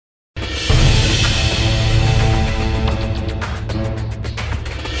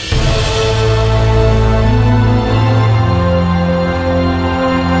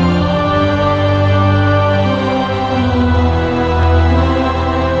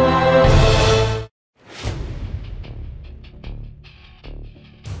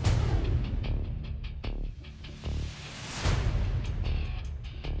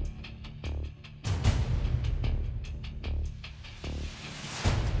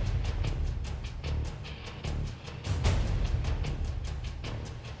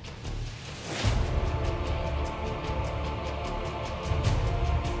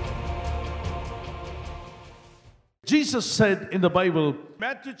Jesus said in the Bible,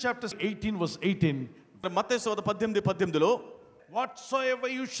 Matthew chapter 18 verse 18, మత్తయి సువార్త 18:18లో whatsoever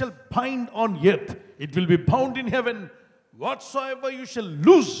you shall bind on earth, it will be bound in heaven. Whatsoever you shall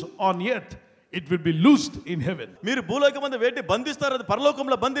loose on earth, it will be loosed in heaven. మీరు భూలోకమందు వేటిని బంధిస్తారో అది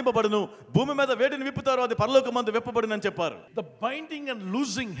పరలోకంలో బంధింపబడును, భూమి మీద వేటిని విప్పుతారో అది పరలోకమందు విప్పబడును అని చెప్పారు. The binding and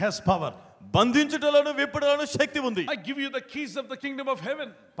loosing has power. బంధించుటలోను విప్పుటలోను శక్తి ఉంది. I give you the keys of the kingdom of heaven.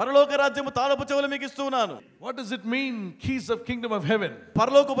 పరలోక రాజ్యము తాళపు చెవులు మీకు ఇస్తున్నాను. What does it mean, keys of kingdom of heaven?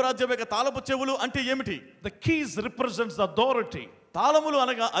 పరలోకపు రాజ్యం యొక్క తాళపు చెవులు అంటే ఏమిటి? The keys represents the authority. తాళములు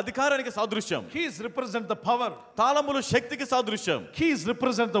అనగా అధికారానికి సాదృశ్యం. Keys represent the power. తాళములు శక్తికి సాదృశ్యం. Keys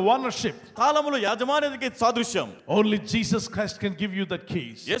represent the ownership. తాళములు యాజమాన్యానికి సాదృశ్యం. Only Jesus Christ can give you the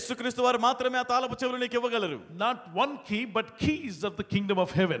keys. యేసుక్రీస్తు వారు మాత్రమే ఆ తాళపు చెవులు నీకు ఇవ్వగలరు. Not one key but keys of the kingdom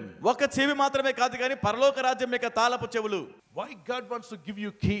of heaven. ఒక చెవి మాత్రమే కాదు కానీ పరలోక రాజ్యం యొక్క తాళపు చెవులు. Why God wants to give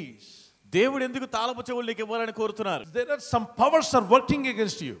you keys? దేవుడు ఎందుకు తాళపు చెవులు నీకు ఇవ్వాలని కోరుతున్నారు? There are some powers are working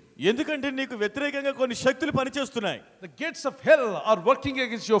against you. ఎందుకంటే నీకు వ్యతిరేకంగా కొన్ని శక్తులు పనిచేస్తున్నాయి. The gates of hell are working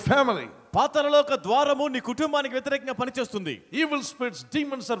against your family. పాతాళలోక ద్వారము నీ కుటుంబానికి వ్యతిరేకంగా పనిచేస్తుంది. Evil spirits,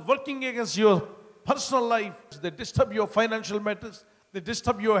 demons are working against your personal life. They disturb your financial matters. They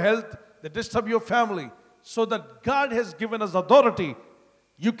disturb your health. They disturb your family. So that God has given us authority.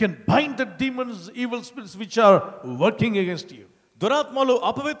 You can bind the demons, evil spirits which are working against you. దురాత్మలు,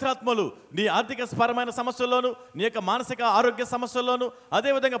 అపవిత్రాత్మలు నీ ఆర్థిక పరమైన సమస్యల్లోను, నీ యొక్క మానసిక ఆరోగ్య సమస్యల్లోను,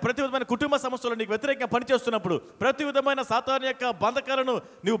 అదే విధంగా ప్రతి విధమైన కుటుంబ సమస్యల్లో నీకు వ్యతిరేకంగా పనిచేస్తున్నప్పుడు ప్రతి విధమైన సాతాను యొక్క బంధకాలను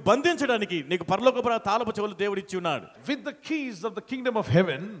నీవు బంధించడానికి నీకు పరలోక తాళపు చెవులు దేవుడు ఇచ్చి ఉన్నాడు. With the keys of the kingdom of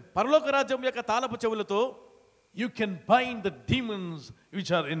heaven, పరలోక రాజ్యం యొక్క తాళపు చెవులతో you can bind the demons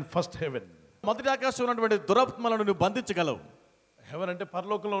which are in first heaven. మొదటి ఆకాశంలో ఉన్నటువంటి దురాత్మలను నువ్వు బంధించగలవు. Heaven అంటే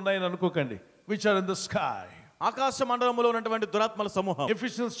పరలోకంలో ఉన్నాయని అనుకోకండి. Which are in the sky. ఆకాశ మండలంలో ఉన్నటువంటి దురాత్మల సమూహం.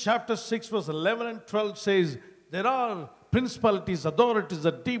 Ephesians chapter 6 verse 11 and 12 says there are principalities, authorities,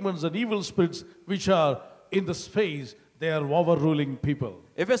 and demons and evil spirits which are in the space. They are overruling people.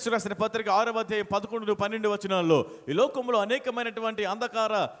 ఎఫెసీయులకు రాసిన పత్రిక 6వ అధ్యాయం 11-12 వచనాల్లో ఈ లోకంలో అనేకమైనటువంటి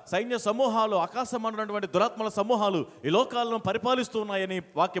అంధకార సైన్య సమూహాలు, ఆకాశమందు ఉన్నటువంటి దురాత్మల సమూహాలు ఈ లోకాలను పరిపాలిస్తూ ఉన్నాయని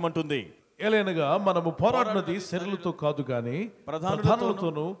వాక్యం అంటుంది. ఏలైనగా మనము పోరాడినది శరీరులతో కాదు కానీ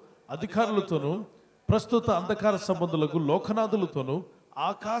ప్రధానులతోనూ అధికారులతోనూ ప్రస్తుత అంధకార సంబంధులకు లోకనాథులతోనూ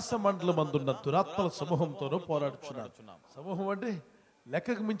ఆకాశ మండలమందున్న దురాత్మల సమూహంతోనూ పోరాడుచున్నాడు. సమూహం అంటే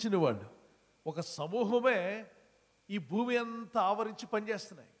లెక్కకు మించిన వాడు. ఒక సమూహమే ఈ భూమి అంతా ఆవరించి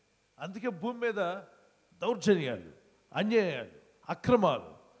పనిచేస్తున్నాయి. అందుకే భూమి మీద దౌర్జన్యాలు, అన్యాయాలు,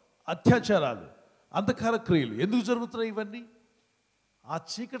 అక్రమాలు, అత్యాచారాలు, అంధకార క్రియలు ఎందుకు జరుగుతున్నాయి? ఇవన్నీ ఆ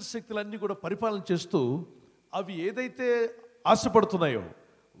చీకటి శక్తులన్నీ కూడా పరిపాలన చేస్తూ అవి ఏదైతే ఆశపడుతున్నాయో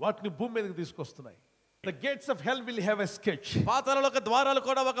వాటిని భూమి మీదకి తీసుకొస్తున్నాయి. The gates of hell will have a sketch. పాతాళలోక ద్వారాలు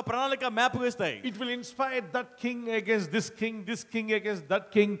కూడా ఒక ప్రణాళిక మ్యాప్ వేస్తాయి. It will inspire that king against this king against that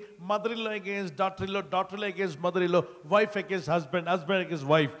king, mother-in-law against daughter-in-law, daughter-in-law against mother-in-law, wife against husband, husband against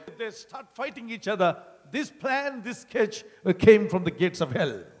wife. They start fighting each other. This plan, this sketch came from the gates of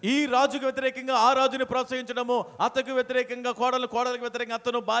hell. ఈ రాజుకు వ్యతిరేకంగా ఆ రాజుని ప్రోత్సహించడము, అత్తకు వ్యతిరేకంగా కోడలకు వ్యతిరేకంగా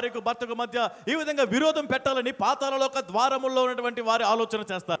అత్తను, భార్యకు భర్తకు మధ్య ఈ విధంగా విరోధం పెట్టాలని పాతాళలోక ద్వారముల్లో ఉన్నటువంటి వారి ఆలోచన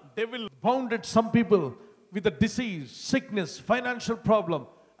చేస్తారు. Devil bounded some people with a disease, sickness, financial problem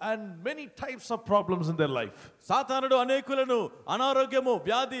and many types of problems in their life. సాతానుడు అనేకులను అనారోగ్యము,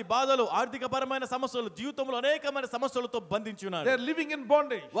 వ్యాధి, బాధలు, ఆర్థికపరమైన సమస్యలు, జీవితంలో అనేకమైన సమస్యలతో బంధించి ఉన్నారు. They are living in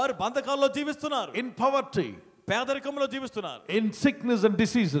bondage. వారు బంధకాల్లో జీవిస్తున్నారు. In poverty. పేదరికంలో జీవిస్తున్నారు. In sickness and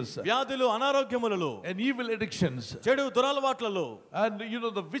diseases. వ్యాధులు, అనారోగ్యములలో, and evil addictions. చెడు దురలవాట్లలో, and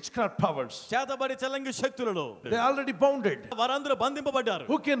the witchcraft powers. చేతబడి చలంగి శక్తులలో. They are already bounded. వారందరూ బంధింపబడ్డారు.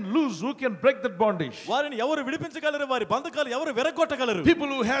 Who can loose? Who can break that bondage? వారిని ఎవరు విడిపించగలరు? వారి బంధకాలు ఎవరు విరగొట్టగలరు?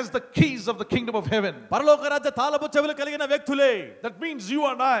 People who has the keys of the kingdom of heaven. పరలోక రాజ్య తాళపు చెవులు కలిగిన వ్యక్తులే. That means you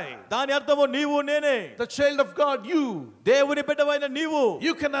and I. దాని అర్థము నీవు నేనే. The child of God, you. దేవుని బిడ్డవైన నీవు.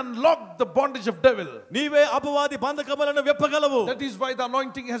 You can unlock the bondage of devil. నీవే అపవాది బంధకములను విప్పగలవు. That is why the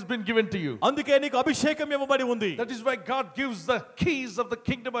anointing has been given to you. అందుకే నీకు అభిషేకం ఇవ్వబడి ఉంది. That is why God gives the keys of the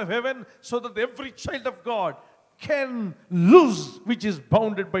kingdom of heaven so that every child of God can loose which is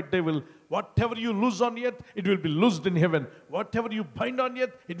bounded by devil. Whatever you loose on earth, it will be loosed in heaven. Whatever you bind on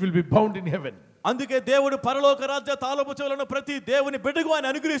earth, it will be bound in heaven. అందుకే దేవుడు పరలోక రాజ్య తాళపు చెవులను ప్రతి దేవుని బిడ్డకు ఆయన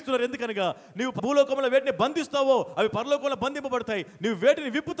అనుగ్రహిస్తున్నారు. ఎందుకనగా నీవు భూలోకంలో వేటిని బంధిస్తావో అవి పరలోకంలో బంధింపబడతాయి. నీవు వేటిని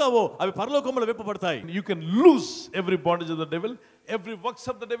విప్పుతావో అవి పరలోకంలో విప్పబడతాయి. You can loose every bondage of the devil, every works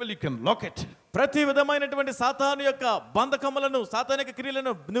of the devil, you can lock it. ప్రతి విధమైనటువంటి సాతాను యొక్క బంధకములను, సాతాను యొక్క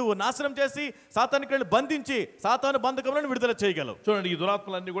క్రియలను నువ్వు నాశనం చేసి సాతాను క్రియలను బంధించి సాతాను బంధకములను విడుదల చేయగలవు. చూడండి, ఈ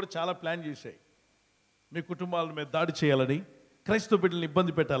దురాత్మలన్నీ కూడా చాలా ప్లాన్ చేశాయి. మీ కుటుంబాల మీద దాడి చేయాలని, క్రైస్తవ బిడ్డల్ని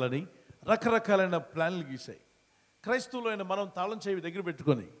ఇబ్బంది పెట్టాలని రకరకాలైన ప్లాన్లు గీశాయి. క్రైస్తవులైన మనం తాళం చేయి దగ్గర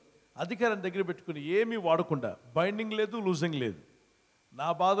పెట్టుకొని, అధికారం దగ్గర పెట్టుకుని ఏమీ వాడకుండా, బైండింగ్ లేదు, లూజింగ్ లేదు. నా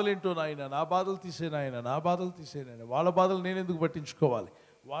బాధలు ఏంటో నాయన, నా బాధలు తీసేనాయన, నా బాధలు తీసేనాయన, వాళ్ళ బాధలు నేను ఎందుకు పట్టించుకోవాలి,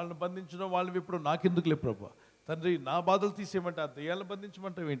 వాళ్ళని బంధించడం, వాళ్ళని విప్పడం నాకెందుకులే ప్రభు. తండ్రి, నా బాధలు తీసేయమంటే ఆ దెయ్యాలను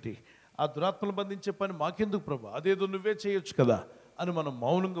బంధించమంటావు ఏంటి, ఆ దురాత్మలు బంధించే పని మాకెందుకు ప్రభు, అదేదో నువ్వే చేయొచ్చు కదా అని మనం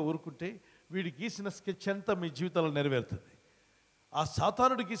మౌనంగా ఊరుకుంటే వీడు గీసిన స్కెచ్ అంతా మీ జీవితాల్లో నెరవేరుతుంది. ఆ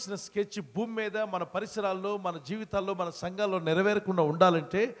సాతానుడు గీసిన స్కెచ్ భూమి మీద, మన పరిసరాల్లో, మన జీవితాల్లో, మన సంఘాల్లో నెరవేరకుండా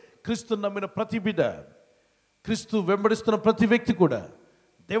ఉండాలంటే క్రీస్తుని నమ్మిన ప్రతి బిడ్డ, క్రీస్తు వెంబడిస్తున్న ప్రతి వ్యక్తి కూడా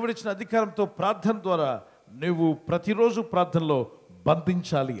దేవుడిచ్చిన అధికారంతో ప్రార్థన ద్వారా నువ్వు ప్రతిరోజు ప్రార్థనలో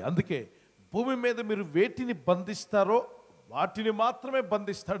బంధించాలి. అందుకే భూమి మీద మీరు వేటిని బంధిస్తారో వాటిని మాత్రమే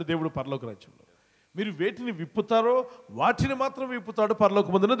బంధిస్తాడు దేవుడు పరలోక రాజ్యంలో. మీరు వేటిని విప్పుతారో వాటిని మాత్రం విప్పుతాడు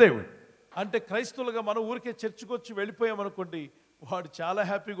పరలోకమందున దేవుడు. అంటే క్రైస్తవులుగా మనం ఊరికే చర్చికి వచ్చి వెళ్ళిపోయామనుకోండి, వాడు చాలా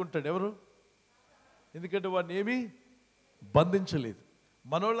హ్యాపీగా ఉంటాడు. ఎవరు? ఎందుకంటే వాడిని ఏమీ బంధించలేదు.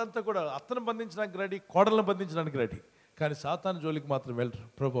 మనోళ్ళంతా కూడా అత్తను బంధించడానికి రెడీ, కోడలను బంధించడానికి రెడీ, కానీ సాతాను జోలికి మాత్రం వెళ్ళరు.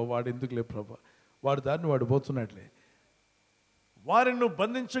 ప్రభా, వాడు ఎందుకులే ప్రభా, వాడు దారిని వాడు పోతున్నట్లే. వారిని నువ్వు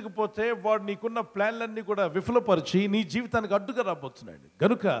బంధించకపోతే వాడు నీకున్న ప్లాన్లన్నీ కూడా విఫలపరిచి నీ జీవితానికి అడ్డుగా రాబోతున్నాడు.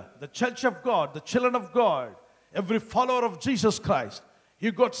 గనుక the church of God, the children of God, every follower of Jesus Christ,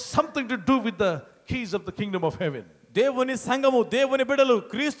 you got something to do with the keys of the Kingdom of haven. దేవుని సంఘము, దేవుని బిడ్డలు,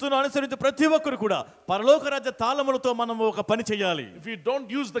 క్రీస్తును అనుసరించే ప్రతి ఒక్కరు కూడా పరలోక రాజ్య తాళములతో మనము ఒక పని చేయాలి. If you don't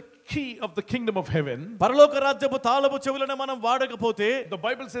use the key of the kingdom of heaven, పరలోక రాజ్యపు తాళపు చెవులను మనం వాడకపోతే, the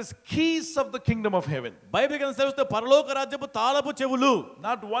Bible says keys of the kingdom of heaven. Bible గ్రంథం సెలవిస్తే పరలోక రాజ్యపు తాళపు చెవులు,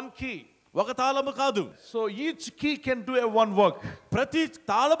 not one key, ఒక తాళము కాదు. So each key can do a one work. ప్రతి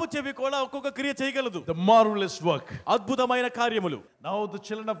తాళపు చెవి కూడా ఒక్కొక్క క్రియ చేయగలదు. The marvelous work, అద్భుతమైన కార్యములు. Now the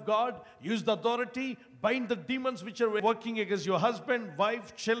children of God use the authority, bind the demons which are working against your husband, wife,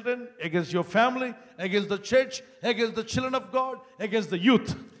 children, against your family, against the church, against the children of God, against the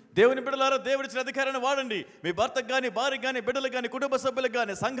youth. దేవుని బిడ్డలారా, దేవుడిచ్చిన అధికారాన్ని వాడండి. మీ భర్తకు కానీ, భార్యకు కానీ, బిడ్డలకు కానీ, కుటుంబ సభ్యులకు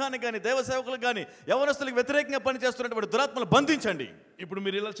కానీ, సంఘానికి కానీ, దేవ సేవకులకు కానీ, యవనస్తులకు వ్యతిరేకంగా పనిచేస్తున్నటువంటి దురాత్మలు బంధించండి. ఇప్పుడు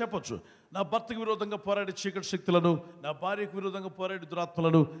మీరు ఇలా చెప్పొచ్చు, నా భర్తకు విరోధంగా పోరాడే చీకటి శక్తులను, నా భార్యకు విరోధంగా పోరాడే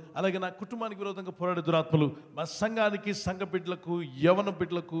దురాత్మలను, అలాగే నా కుటుంబానికి విరోధంగా పోరాడే దురాత్మలు, మా సంఘానికి, సంఘ బిడ్డలకు, యవన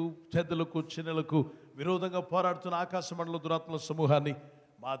బిడ్డలకు, పెద్దలకు, చిన్నలకు విరోధంగా పోరాడుతున్న ఆకాశ మండల దురాత్మల సమూహాన్ని,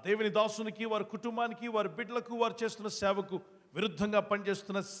 మా దేవుని దాసునికి, వారి కుటుంబానికి, వారి బిడ్డలకు, వారు చేస్తున్న సేవకు విరుద్ధంగా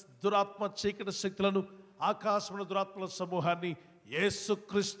పనిచేస్తున్న దురాత్మ చీకటి శక్తులను, ఆకాశమున దురాత్మల సమూహాన్ని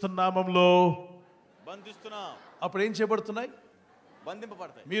యేసుక్రీస్తు నామములో బంధిస్తున్నాం. అప్పుడు ఏం చేయబడుతున్నాయి?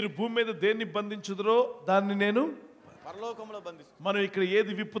 బంధింపబడతాయి. మీరు భూమి మీద దేన్ని బంధించుదురో దాన్ని నేను పరలోకంలో బంధిస్తాను. మనం ఇక్కడ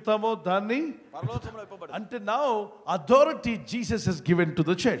ఏది విప్పుతామో దాన్ని పరలోకంలో విప్పబడతాయి. అంటే now authority Jesus has given to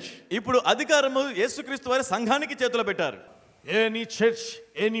the church. ఇప్పుడు అధికారము యేసుక్రీస్తు వారి సంఘానికి చేతిలో పెట్టారు. Any church,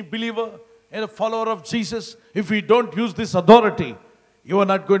 any believer, and a follower of Jesus, if we don't use this authority, you are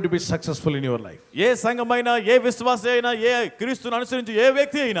not going to be successful in your life. ఏ సంఘమైనా, ఏ విశ్వాసి అయినా, ఏ క్రీస్తును అనుసరించి ఏ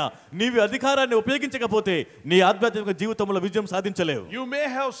వ్యక్తి అయినా నీవు అధికారాన్ని ఉపయోగించకపోతే నీ ఆధ్యాత్మిక జీవితంలో విజయం సాధించలేవు. You may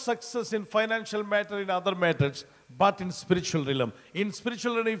have success in financial matter, in other matters, but in spiritual realm. In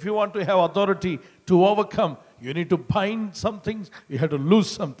spiritual realm, if you want to have authority to overcome, you need to bind some things, you have to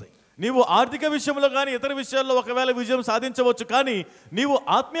lose something. నీవు ఆర్థిక విషయంలో కానీ ఇతర విషయాల్లో ఒకవేళ విజయం సాధించవచ్చు, కానీ నీవు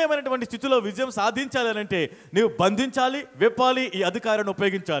ఆత్మీయమైనటువంటి స్థితిలో విజయం సాధించాలి అంటే నీవు బంధించాలి, విప్పాలి, ఈ అధికారాన్ని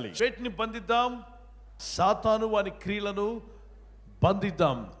ఉపయోగించాలి. వేటిని బంధిద్దాం? సాతాను వాని క్రియలను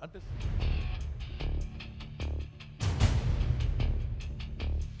బంధిద్దాం.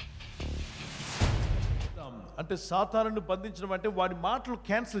 అంటే సాతానును బంధించడం అంటే వాడి మాటలు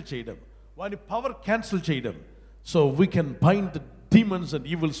క్యాన్సిల్ చేయడం, వాడి పవర్ క్యాన్సిల్ చేయడం. So we can bind the demons and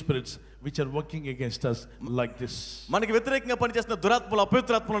evil spirits which are working against us like this. మనకి వ్యతిరేకంగా పనిచేస్తున్న దురాత్మలు,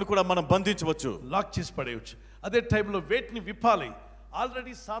 అపవిత్రాత్మలను కూడా మనం బంధించవచ్చు, లాక్ చేసి పడేయచ్చు. అదే టైంలో వేటిని విప్పాలి?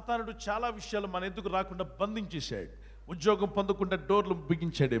 ఆల్రెడీ సాతానుడు చాలా విషయాలు మన ఎందుకు రాకుండా బంధించేశాడు. ఉద్యోగం పొందకుండా డోర్లు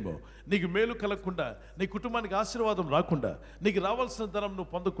బిగించాడేమో, నీకు మేలు కలగకుండా, నీ కుటుంబానికి ఆశీర్వాదం రాకుండా, నీకు రావాల్సిన ధనం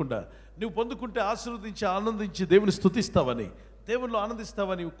నువ్వు పొందుకుంటే ఆశీర్వదించి ఆనందించి దేవుని స్తుతిస్తావని, దేవుళ్ళు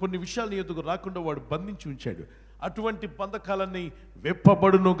ఆనందిస్తావని కొన్ని విషయాలు నీ ఎదుగు రాకుండా వాడు బంధించి ఉంచాడు. అటువంటి బంధకాలన్నీ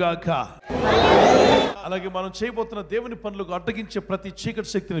విప్పబడునుగాక. అలాగే మనం చేయబోతున్న దేవుని పనులకు అడ్డగించే ప్రతి చీకటి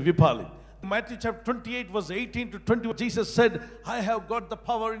శక్తిని విప్పాలి. Matthew chapter 28 verse 18 to 20, Jesus said, I have got the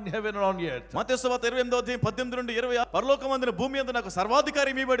power in heaven and on earth. మత్తయి సువార్త 28:18 నుండి 20, పరలోకమందున భూమి యందు నాకు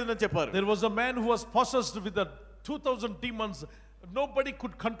సర్వాధికారం ఇవ్వబడిందని చెప్పారు. There was a man who was possessed with the 2000 demons. Nobody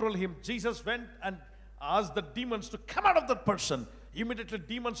could control him. Jesus went and asked the demons to come out of that person. Immediately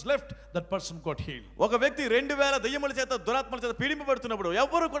demons left, that person got healed. ఒక వ్యక్తి 2000 దయ్యముల చేత దురాత్మల చేత పీడింపబడుతున్నప్పుడు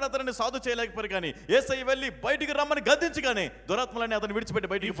ఎవరు కూడా అతనిని సాధు చేయలేకపోయారు, కానీ యేసయ్య వెళ్ళి బయటికి రమ్మని గద్దించగానే దురాత్మలన్నీ అతన్ని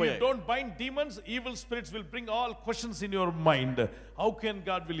విడిచిపెట్టి బయటికి If you పోయాయి. don't bind demons, evil spirits will bring all questions in your mind. How can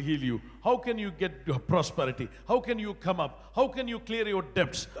God will heal you? How can you get your prosperity? How can you come up? How can you clear your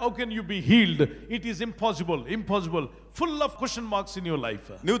debts? How can you be healed? It is impossible. Full of question marks in your life.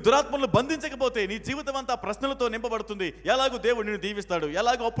 నువ్వు దురాత్మలను బంధించకపోతే నీ జీవితం అంతా ప్రశ్నలతో నింపబడుతుంది. ఎలాగో దేవుడు నిన్ను దీవిస్తాడు,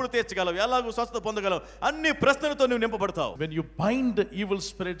 ఎలాగో అప్పులు తీర్చగలవు, ఎలాగో స్వస్థత పొందగలవు, అన్ని ప్రశ్నలతో నువ్వు నింపబడతావు. When you bind evil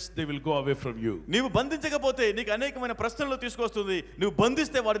spirits, they will go away from you. నీవు బంధించకపోతే నీకు అనేకమైన ప్రశ్నలు తీసుకొస్తుంది. నువ్వు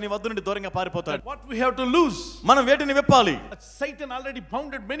బంధిస్తే వాడు నీ వద్ద నుండి దూరంగా పారిపోతాడు. What we have to lose? మనం వేటిని విప్పాలి? Satan already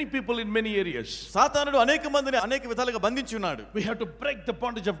bounded many people in many areas. సాతానుడు అనేక మందిని అనేక విధాలుగా బంధించి ఉన్నాడు. We have to break the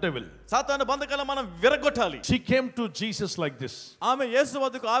bondage of devil. సాతాను బంధకాలను మనం విరగొట్టాలి. She came to Jesus like this. ఆమె యేసు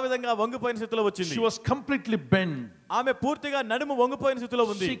వద్దకు ఆ విధంగా వంగిపోయిన స్థితిలో వచ్చింది. She was completely bent. ఆమె పూర్తిగా నడుము వంగిపోయిన స్థితిలో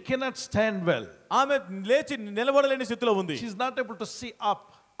ఉంది. She cannot stand well. ఆమె లేచి నిలబడలేని స్థితిలో ఉంది. She is not able to see up.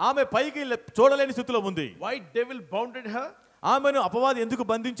 ఆమె పైకి చూడలేని స్థితిలో ఉంది. Why devil bounded her? ఆమెను అపవాది ఎందుకు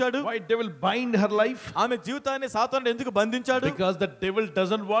బంధించాడు? Why devil bind her life? ఆమె జీవితాన్ని సాతానుడు ఎందుకు బంధించాడు? Because the devil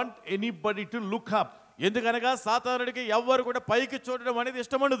doesn't want anybody to look up. ఎందుకనగా సాతానుడికి ఎవ్వరు కూడా పైకి చూడడం అనేది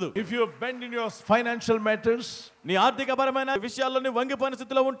ఇష్టం ఉండదు. If you are bent in your financial matters, నీ ఆర్థికపరమైన విషయాల్లో నీ వంగిపోయిన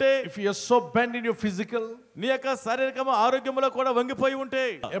స్థితిలో ఉంటే, if you are so bent in your physical, నీ యొక్క శారీరక ఆరోగ్యంలో కూడా వంగిపోయి ఉంటే,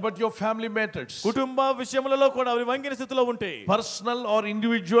 about your family matters, కుటుంబ విషయములలో కూడా వంగిన స్థితిలో ఉంటే, personal or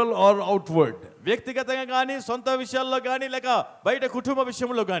individual or outward, వ్యక్తిగతంగా గానీ సొంత విషయాల్లో గానీ లేక బయట కుటుంబ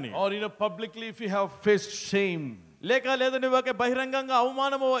విషయంలో గానీ, or publicly if you have faced shame, లేక లేదా నువ్వు ఒక బహిరంగంగా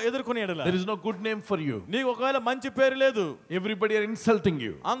అవమానము ఎదుర్కొని ఎడల, there is no good name for you. నీకు ఒకవేళ మంచి పేరు లేదు, everybody are insulting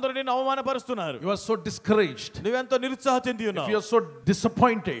you, అందరూ నిన్ను అవమానపరుస్తున్నారు, you are so discouraged, నువ్వెంతో నిరుత్సాహ చెంది ఉన్నావు, if you are so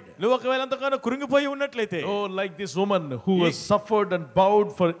disappointed, నువ్వు ఒకవేళ ఎంతగానో కృంగిపోయి ఉన్నట్లయితే, oh like this woman who has suffered and bowed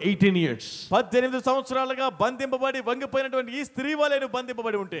for 18 years, 18 సంవత్సరాలుగా బంధింపబడి వంగిపోయినటువంటి ఈ స్త్రీ వలె నువ్వు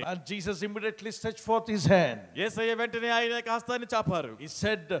బంధింపబడి ఉంటే, and Jesus immediately stretched forth his hand. యేసయ్య వెంటనే ఆయన యొక్క హస్తాన్ని చాపారు. He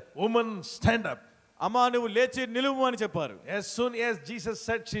said, woman, stand up. అమ్మా నువ్వు లేచి నిలువు అని చెప్పారు. As soon as Jesus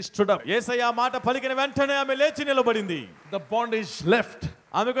said, she stood up. యేసయ్య ఆ మాట పలికిన వెంటనే ఆమె లేచి నిలబడింది. The bondage left.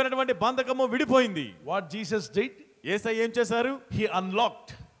 ఆమెకున్నటువంటి బంధకము విడిపోయింది. What Jesus did? యేసయ్య ఏం చేశారు? He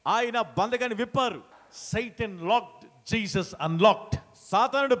unlocked. ఆయన బంధకాన్ని విప్పారు. Satan locked, Jesus unlocked.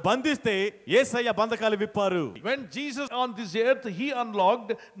 సాతానుడు బంధిస్తే యేసయ్య బంధకాలు విప్పారు. When Jesus on this earth, he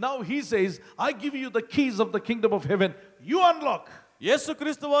unlocked. Now he says, I give you the keys of the kingdom of heaven. You unlock.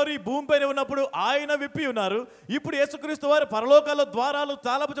 యేసుక్రీస్తు వారు ఈ భూమిపైన ఉన్నప్పుడు ఆయన విప్పి ఉన్నారు. ఇప్పుడు యేసుక్రీస్తు వారు పరలోకాల ద్వారాలు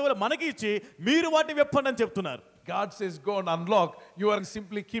తాళపు చెవులు మనకి ఇచ్చి మీరు వాటిని విప్పండి అని చెప్తున్నారు. God says, go and unlock. You are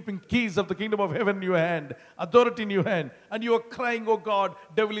simply keeping keys of the kingdom of heaven in your hand, authority in your hand, and you are crying, oh God,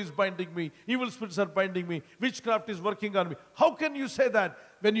 devil is binding me, evil spirits are binding me, witchcraft is working on me. How can you say that?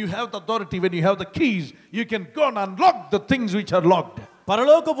 When you have the authority, when you have the keys, you can go and unlock the things which are locked.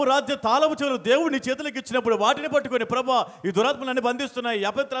 పరలోకపు రాజ్య తాళపు చెవులు దేవుడు నీ చేతులకు ఇచ్చినప్పుడు వాటిని పట్టుకొని, ప్రభా ఈ దురాత్మలన్నీ బంధిస్తున్నాయి, ఈ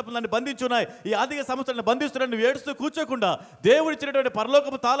అపవిత్రాత్మలన్నీ బంధించున్నాయి, ఈ ఆర్థిక సమస్యలను బంధిస్తున్నాయి, నువ్వు ఏడుస్తూ కూర్చోకుండా దేవుడు ఇచ్చినటువంటి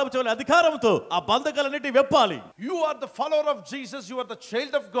పరలోకపు తాళపు చెవుల అధికారంతో ఆ బంధకాలన్నిటి వెప్పాలి. You are the follower of Jesus, you are the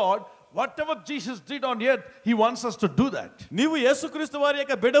child of God. Whatever Jesus did on earth, he wants us to do that. నీవు యేసుక్రీస్తు వారి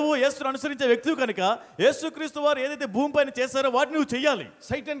యొక్క బిడ్డవు, యేసును అనుసరించే వ్యక్తివి కనుక యేసుక్రీస్తు వారు ఏదైతే భూమిపైన చేశారో వాటిని నువ్వు చేయాలి.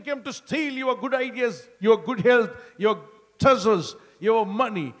 Satan came to steal your good ideas, your good health, your treasures, your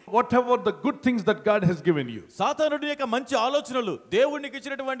money, whatever the good things that God has given you. సాతానుడి యొక్క మంచి ఆలోచనలు, దేవుడు నీకు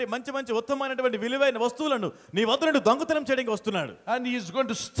ఇచ్చినటువంటి మంచి మంచి ఉత్తమమైనటువంటి విలువైన వస్తువులను నీ వద్ద నుండి దొంగతనం చేయడానికి వస్తున్నాడు. And he is going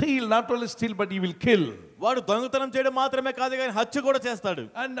to steal, not only steal, but he will kill. వాడు దొంగతనం చేయడం మాత్రమే కాదు కానీ హత్య కూడా చేస్తాడు.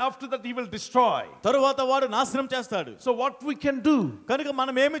 And after that he will destroy. తరువాత వాడు నాశనం చేస్తాడు. So what we can do? కనుక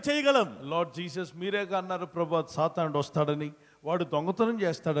మనం ఏమి చేయగలం? Lord Jesus, మీరేగా అన్నారు ప్రభు సాతానుడు వస్తాడని, వాడు దొంగతనం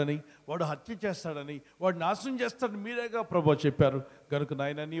చేస్తాడని, వాడు హత్య చేస్తాడని, వాడు నాశనం చేస్తాడని మీరేగా ప్రభు చెప్పారు. కనుక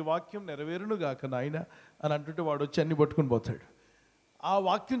నాయన నీ వాక్యం నెరవేరును గాక నాయన అని అంటుంటే వాడు వచ్చి అన్ని పట్టుకుని పోతాడు. ఆ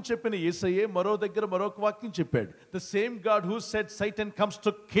వాక్యం చెప్పిన యేసయ్యే మరో దగ్గర మరొక వాక్యం చెప్పాడు. The same God who said Satan comes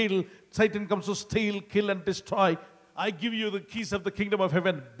to kill, Satan comes to steal, kill and destroy. I give you the keys of the kingdom of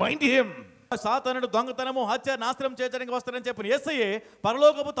heaven. Bind him. సాతానుడు దొంగతనము, హత్య, నాశనం చేయడానికి వస్తాడని చెప్పిన యేసయ్యే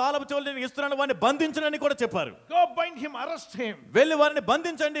పరలోకపు తాళపు చెవులు నేను ఇస్తున్నాను, వాడిని బంధించడని కూడా చెప్పారు. Go bind him, arrest him. వెళ్ళి వారిని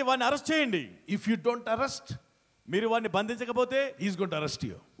బంధించండి, వారిని అరెస్ట్ చేయండి. If you don't arrest, మీరు వాడిని బంధించకపోతే he's going to arrest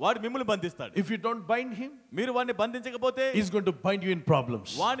you. వాడు మిమ్మల్ని బంధిస్తాడు. If you don't bind him, మీరు వాడిని బంధించకపోతే he's going to bind you in problems.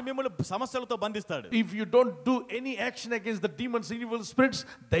 వాడు మిమ్మల్ని సమస్యలతో బంధిస్తాడు. If you don't do any action against the demons and evil spirits,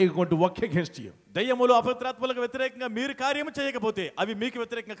 they are going to work against you. దయ్యములు అపవిత్రాత్మలకు వ్యతిరేకంగా మీరు కార్యము చేయకపోతే అవి మీకు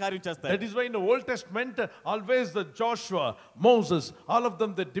వ్యతిరేకంగా కార్యం చేస్తాయి. That is why in the Old Testament always the Joshua, Moses, all of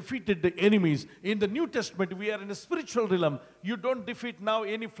them they defeated the enemies. In the New Testament we are in a spiritual realm. You don't defeat now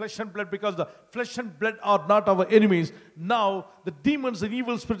any flesh and blood because the flesh and blood are not our enemies. Now the demons and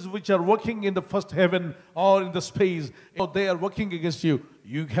evil spirits which are working in the first heaven or in the space, they are working against you.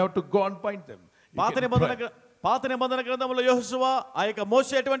 You have to go and bind them. పాత నిబంధన గ్రంథంలో యెహోషువ ఆ యొక్క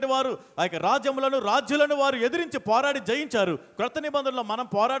మోషే అటువంటి వారు ఆ యొక్క రాజ్యాలను వారు ఎదిరించి పోరాడి జయించారు. క్రొత్త నిబంధనలో మనం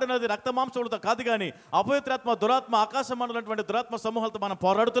పోరాడినది రక్త మాంసములతో కాదు కానీ అపవిత్రాత్మ, దురాత్మ, ఆకాశ మండలటువంటి దురాత్మ సమూహాలతో మనం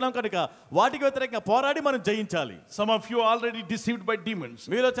పోరాడుతున్నాం కనుక వాటికి వ్యతిరేకంగా పోరాడి మనం జయించాలి. Some of you are already deceived by demons.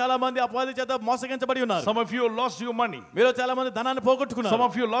 మీలో చాలా మంది అపవాది చేత మోసగించబడి ఉన్నారు. Some of you lost your money. మీలో చాలా మంది ధనాన్ని పోగొట్టుకున్నారు. Some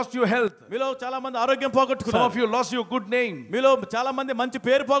of you lost your health. మీలో చాలా మంది ఆరోగ్యం పోగొట్టుకున్నారు. Some of you lost your good name. మీలో చాలా మంది మంచి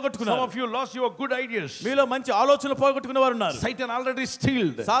పేరు పోగొట్టుకున్నారు. Some of you lost your good ideas. మీలో మంచి ఆలోచనలు పోగొట్టుకున్న వారు ఉన్నారు. Satan already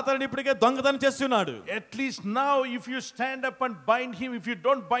stealed. సాతానుడు ఇప్పటికే దొంగతనం చేస్తున్నాడు. At least now if you stand up and bind him, if you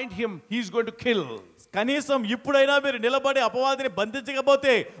don't bind him, he is going to kill. కనీసం ఇప్పుడైనా మీరు నిలబడి అపవాదిని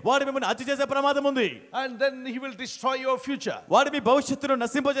బంధించకపోతే వాడు మిమ్మల్ని హత్య చేసే ప్రమాదం ఉంది. And then he will destroy your future. వాడు మీ భవిష్యత్తును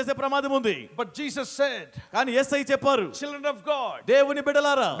నశింపజేసే ప్రమాదం ఉంది. But Jesus said, కానీ యేసయ్య చెప్పారు, children of God, దేవుని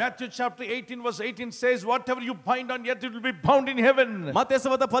బిడ్డలారా, Matthew chapter 18 verse 18 says, whatever you bind on earth it will be bound in heaven. మత్తయి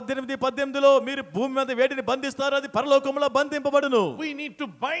సువార్త 18:18లో మీరు భూమి మీద వేటిని బంధిస్తారో అది పరలోకములో బంధింపబడును. We need to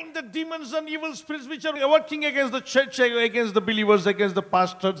bind the demons and evil spirits which are working against the church, against the believers, against the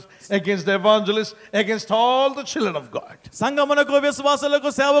pastors, against the evangelists, against all the children of God. సంఘమునకు, విశ్వాసులకు,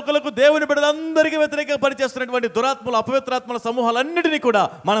 సేవకులకు, దేవుని బిడ్డలందరికీ వ్యతిరేకంగా పనిచేస్తున్నటువంటి దురాత్మల, అపవిత్రాత్మల సమూహాలన్నిటినీ కూడా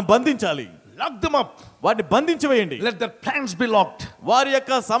మనం బంధించాలి. Lock them up. వాటిని బంధించి వేయండి. Let their plans be locked. వారి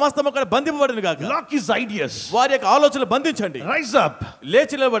యొక్క సమస్తము కూడా బంధింపబడును గాక. Lock his ideas. వారి యొక్క ఆలోచనలు బంధించండి. Rise up.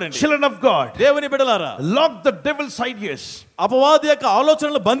 లేచి నిలబడండి. Children of God, దేవుని బిడ్డలారా, lock the devil's ideas. అపవాది యొక్క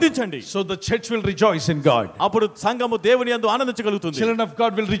ఆలోచనలు బంధించండి. So the church will rejoice in God. అప్పుడు సంఘము దేవుని యందు ఆనందించగలుగుతుంది. Children of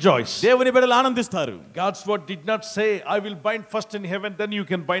God will rejoice. దేవుని బిడ్డలు ఆనందిస్తారు. God's word did not say I will bind first in heaven then you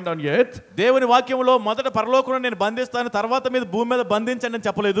can bind on earth. దేవుని వాక్యములో మొదట పరలోకంలో నేను బంధిస్తాను, తర్వాత మీద భూమి మీద బంధించండి అని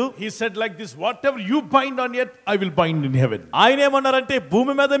చెప్పలేదు. He said like this, whatever you bind on earth I will bind in heaven. ఆయన ఏమన్నారంటే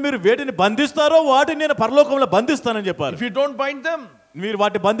భూమి మీద మీరు వేటిని బంధిస్తారో వాటిని నేను పరలోకంలో బంధిస్తానని చెప్పారు. If you don't bind them, మీరు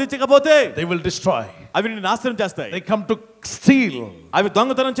వాటిని బంధించకపోతే they will destroy. అవి నిన్ను నాశనం చేస్తాయి. They come to steal. అవి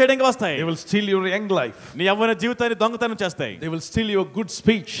దొంగతనం చేయడానికి వస్తాయి. They will steal your young life. నీ యవ్వన జీవితాన్ని దొంగతనం చేస్తాయి. They will steal your good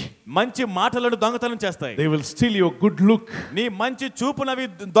speech. మంచి మాటలను దొంగతనం చేస్తాయి. They will steal your good look. నీ మంచి చూపునవి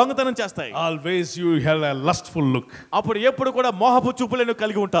దొంగతనం చేస్తాయి. Always you have a lustful look. అప్పుడు ఎప్పుడు కూడా మోహపు చూపులను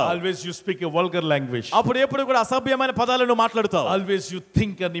కలిగి ఉంటావు. Always you speak a vulgar language. అప్పుడు ఎప్పుడు కూడా అసభ్యమైన పదాలను మాట్లాడుతావు. Always you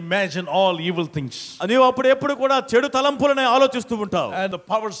think and imagine all evil things. నీవు అప్పుడు ఎప్పుడు కూడా చెడు తలంపులను ఆలోచిస్తూ ఉంటావు. And the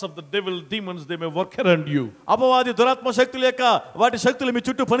powers of the devil, demons, they may work around you. అపవాది దురాత్మ శక్తుల యొక్క వాటి శక్తులు మీ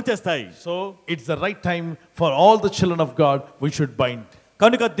చుట్టూ పనిచేస్తాయి. So it's the right time for all the children of God we should bind.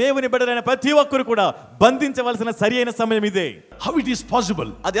 కనుక దేవుని బిడ్డలైన ప్రతి ఒక్కరు కూడా బంధించవలసిన సరియైన సమయం ఇదే. How it is possible?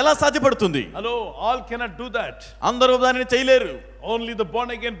 అది ఎలా సాధ్యపడుతుంది? Hello, all cannot do that. అందరూ దానిని చేయలేరు. Only the born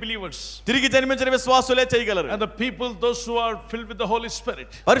again believers. తిరిగి జన్మించిన విశ్వాసులే చేయగలరు. And the people, those who are filled with the Holy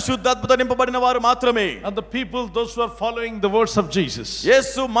Spirit. పరిశుద్ధాత్మతో నింపబడిన వారు మాత్రమే. And the people, those who are following the words of Jesus.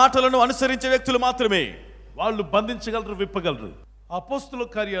 యేసు మాటలను అనుసరించే వ్యక్తులు మాత్రమే. వాళ్ళు బంధించగలరు, విప్పగలరు. అపోస్తుల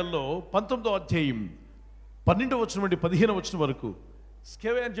కార్యాల్లో 19వ అధ్యాయం 12వ వచనం నుండి 15వ వచనం వరకు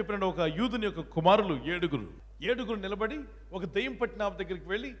స్కెవే అని చెప్పిన ఒక యూదుని యొక్క కుమారులు ఏడుగురు నిలబడి ఒక దెయ్యం పట్టిన ఆమె దగ్గరికి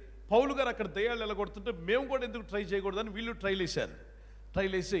వెళ్ళి పౌలు గారు అక్కడ దెయ్యాలు ఎలగొడుతుంటే మేము కూడా ఎందుకు ట్రై చేయకూడదని వీళ్ళు ట్రైల్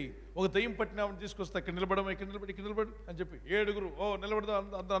వేసి ఒక దెయ్యం పట్టిన ఆమెను తీసుకొస్తే ఇక్కడ నిలబడము, ఇక్కడ నిలబడు అని చెప్పి ఏడుగురు నిలబడదా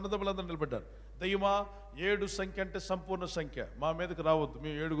అన్నదమ్ములందరూ నిలబడ్డారు. దెయ్యమా 7 సంఖ్య అంటే సంపూర్ణ సంఖ్య, మా మీదకి రావద్దు,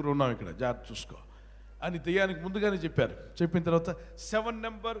 మేము 7 ఉన్నాం ఇక్కడ, జాగ్రత్త చూసుకో అని దెయ్యానికి ముందుగానే చెప్పారు. చెప్పిన తర్వాత 7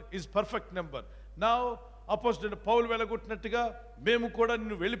 number is perfect number. Now opposite పౌలు వెలగొట్టినట్టుగా మేము కూడా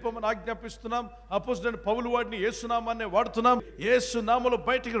నిన్ను వెళ్ళిపోమని ఆజ్ఞాపిస్తున్నాం. అపోజిట్ పౌలు వాడిని యేసునామాన్నే వాడుతున్నాం. యేసునామలో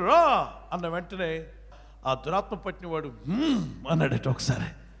బయటికి రా అన్న వెంటనే ఆ దురాత్మ పట్టిన వాడు అన్నాడట. ఒకసారి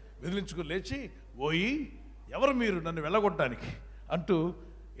విదిలించుకుని లేచి ఓయి ఎవరు మీరు నన్ను వెళ్ళగొట్టడానికి అంటూ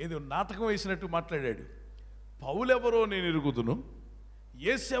ఏదో నాటకం వేసినట్టు మాట్లాడాడు. పౌలెవరో నేను ఎరుగుదును,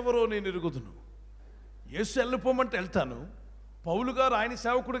 యేసు ఎవరో నేను ఎరుగుదును. యేసు వెళ్ళిపోమంటే వెళ్తాను, పౌలు గారు ఆయన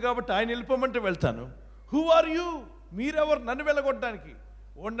సేవకుడు కాబట్టి ఆయన వెళ్ళిపోమంటే వెళ్తాను. హూ ఆర్ యూ, మీరెవరు నన్ను వెళ్ళగొట్టడానికి?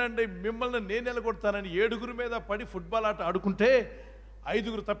 ఉండండి, మిమ్మల్ని నేను వెళ్ళగొడతానని 7 మీద పడి ఫుట్బాల్ ఆట ఆడుకుంటే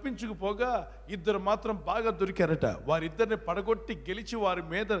 5గురు తప్పించుకుపోగా 2 మాత్రం బాగా దొరికారట. వారిద్దరిని పడగొట్టి గెలిచి వారి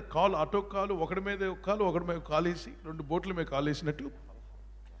మీద కాలు, అటో కాలు, ఒకడి మీద ఒక కాలు, ఒకడి మీద కాలేసి 2 బోట్ల మీద కాలేసినట్టు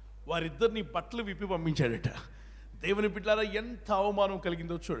వారిద్దరిని బట్టలు విప్పి పంపించాడట. దేవుని బిడ్డలారా, ఎంత అవమానం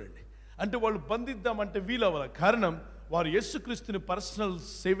కలిగిందో చూడండి. అంటే వాళ్ళు బంధిద్దామంటే వీలవ్వాలి. కారణం, వారు యేసుక్రీస్తుని పర్సనల్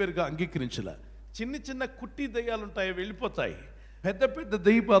సేవియర్గా అంగీకరించలే. చిన్న చిన్న కుట్టి దయ్యాలు ఉంటాయి, వెళ్ళిపోతాయి. పెద్ద పెద్ద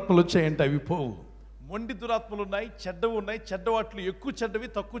దయ్యాత్మలు వచ్చాయంటే అవి పోవు. మొండి దురాత్మలు ఉన్నాయి, చెడ్డవి ఉన్నాయి. చెడ్డవాట్లు ఎక్కువ చెడ్డవి,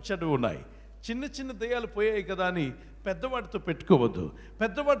 తక్కువ చెడ్డవి ఉన్నాయి. చిన్న చిన్న దయ్యాలు పోయాయి కదా అని పెద్దవాటితో పెట్టుకోవద్దు.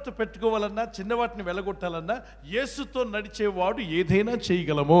 పెద్దవాటితో పెట్టుకోవాలన్నా, చిన్నవాటిని వెలగొట్టాలన్నా యేసుతో నడిచేవాడు ఏదైనా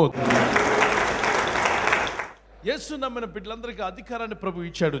చేయగలము. యేసు నమ్మిన బిడ్డలందరికీ అధికారాన్ని ప్రభు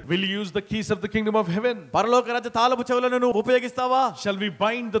ఇచ్చాడు. Will you use the keys of the kingdom of heaven? పరలోక రాజ్య తాళపు చెవులను నువ్వు ఉపయోగిస్తావా? Shall we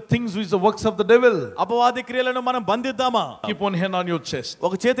bind the things which the works of the devil? అపవాది క్రియలను మనం బంధిద్దామా? Keep one hand on your chest.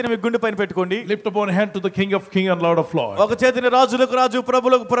 ఒక చేతిని మీ గుండె పైన పెట్టుకోండి. Lift up one hand to the King of Kings and Lord of Lords. ఒక చేతిని రాజులకు రాజు,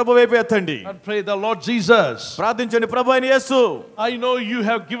 ప్రభులకు ప్రభు వైపు ఎత్తండి. And pray, the Lord Jesus. ప్రార్థించండి, ప్రభు అయిన యేసు, I know you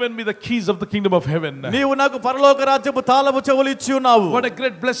have given me the keys of the kingdom of heaven. నీవు నాకు పరలోక రాజ్యపు తాళపు చెవులు ఇచ్చి ఉన్నావు. What a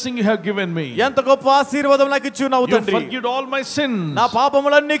great blessing you have given me. ఎంత గొప్ప ఆశీర్వాదం నాకు ఇచ్చి ఉన్నావు తండ్రి. You forgive all my sins. నా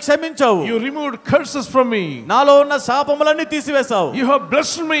పాపములన్నీ క్షమించావు. You removed curses from me. నాలో ఉన్న శాపములన్నీ తీసివేశావు. You have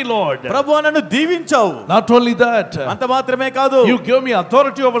blessed me, Lord. ప్రభువా, నన్ను దీవించావు. Not only that, అంత మాత్రమే కాదు, you gave me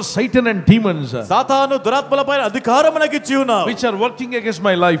authority over Satan and demons, సాతాను దురాత్మలపై అధికారం నాకు ఇచ్చి ఉన్నావు, which are working against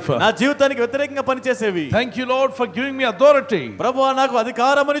my life. నా జీవితానికి వ్యతిరేకంగా పనిచేసేవి. Thank you, Lord, for giving me authority. ప్రభువా, నాకు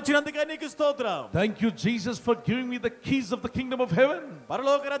అధికారం ఇచ్చినందుకే నీకు స్తోత్రం. Thank you, Jesus, for giving me the keys of the kingdom of heaven.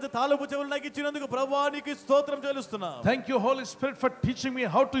 పరలోక రాజ్య తాళపు చెవులు నాకు ఇచ్చినందుకు ప్రభువా నీకు స్తోత్రం చెల్లిస్తున్నా. Thank you, Holy Spirit, for teaching me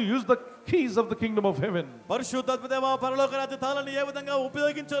how to use the keys of the kingdom of heaven. పరిశుద్ధాత్మ దేవా, పరలోక రాజ్య తాళాలను ఏ విధంగా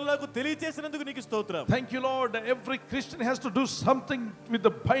ఉపయోగించాలో నాకు తెలియజేసినందుకు నీకు స్తోత్రం. Thank you, Lord. Every Christian has to do something with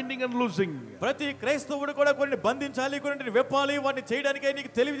the binding and loosing. ప్రతి క్రైస్తవుడు కూడా కొన్ని బంధించాలి, కొన్ని విప్పాలి, వాటిని చేయడానికే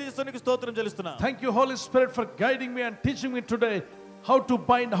నీకు తెలియజేస్తూ నీకు స్తోత్రం చెల్లిస్తున్నా. Thank you, Holy Spirit, for guiding me and teaching me today how to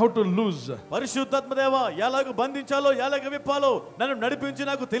bind, how to loose. పరిశుద్ధాత్మ దేవా, ఎలాగ బంధించాలో, ఎలాగ విప్పాలో నన్ను నడిపించి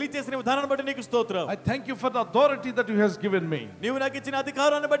నాకు తెలియజేసిన విధానాన్ని బట్టి నీకు స్తోత్రం. I thank you for the authority that you has given me. నీవు నాకు ఇచ్చిన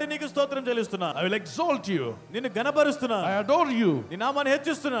అధికారాన్ని బట్టి నీకు స్తోత్రం చెల్లిస్తున్నా. I will exalt you. నిన్ను గణపరుస్తున్నా. I adore you. నీ నామాన్ని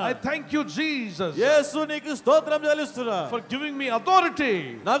హెచ్చిస్తున్నా. I thank you, Jesus, యేసు నీకు స్తోత్రం చెల్లిస్తున్నా. for giving me authority.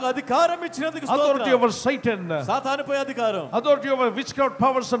 నాకు అధికారం ఇచ్చినందుకు స్తోత్రం. Authority over Satan. సాతానుపై అధికారం. Authority over witchcraft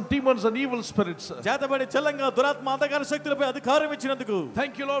powers and demons and evil spirits. చేతబడి చెల్లంగా దురాత్మ అంధకార శక్తులపై అధికారం ఇచ్చినందుకు.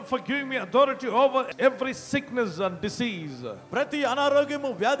 Thank you, Lord, for giving me authority over every sickness and disease. ప్రతి అనారోగ్యము,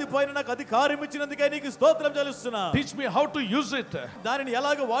 వ్యాధి పైన నాకు అధికారం ఇచ్చినందుకే నీకు స్తోత్రం చెల్లిస్తున్నా. Teach me how to use it. దానిని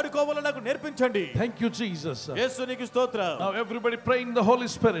ఎలాగ వాడుకోవాలో నాకు నేర్పించండి. Thank you, Jesus. యేసు నీకు స్తోత్రం. Now everybody pray in the Holy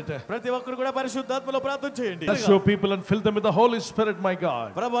Spirit. ప్రతి ఒక్కరు కూడా పరిశుద్ధాత్మలో ప్రార్థన చేయండి. Bless your people and fill them with the Holy Spirit, my God.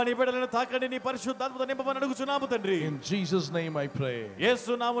 ప్రభువా, నీ బిడ్డలను తాకండి, నీ పరిశుద్ధాత్మతో నింపమని అడుగుచున్నాము తండ్రి. In Jesus' name I pray.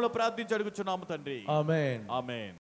 యేసు నామములో ప్రార్థించి అడుగుచున్నాము తండ్రి. Amen. ఆమేన్.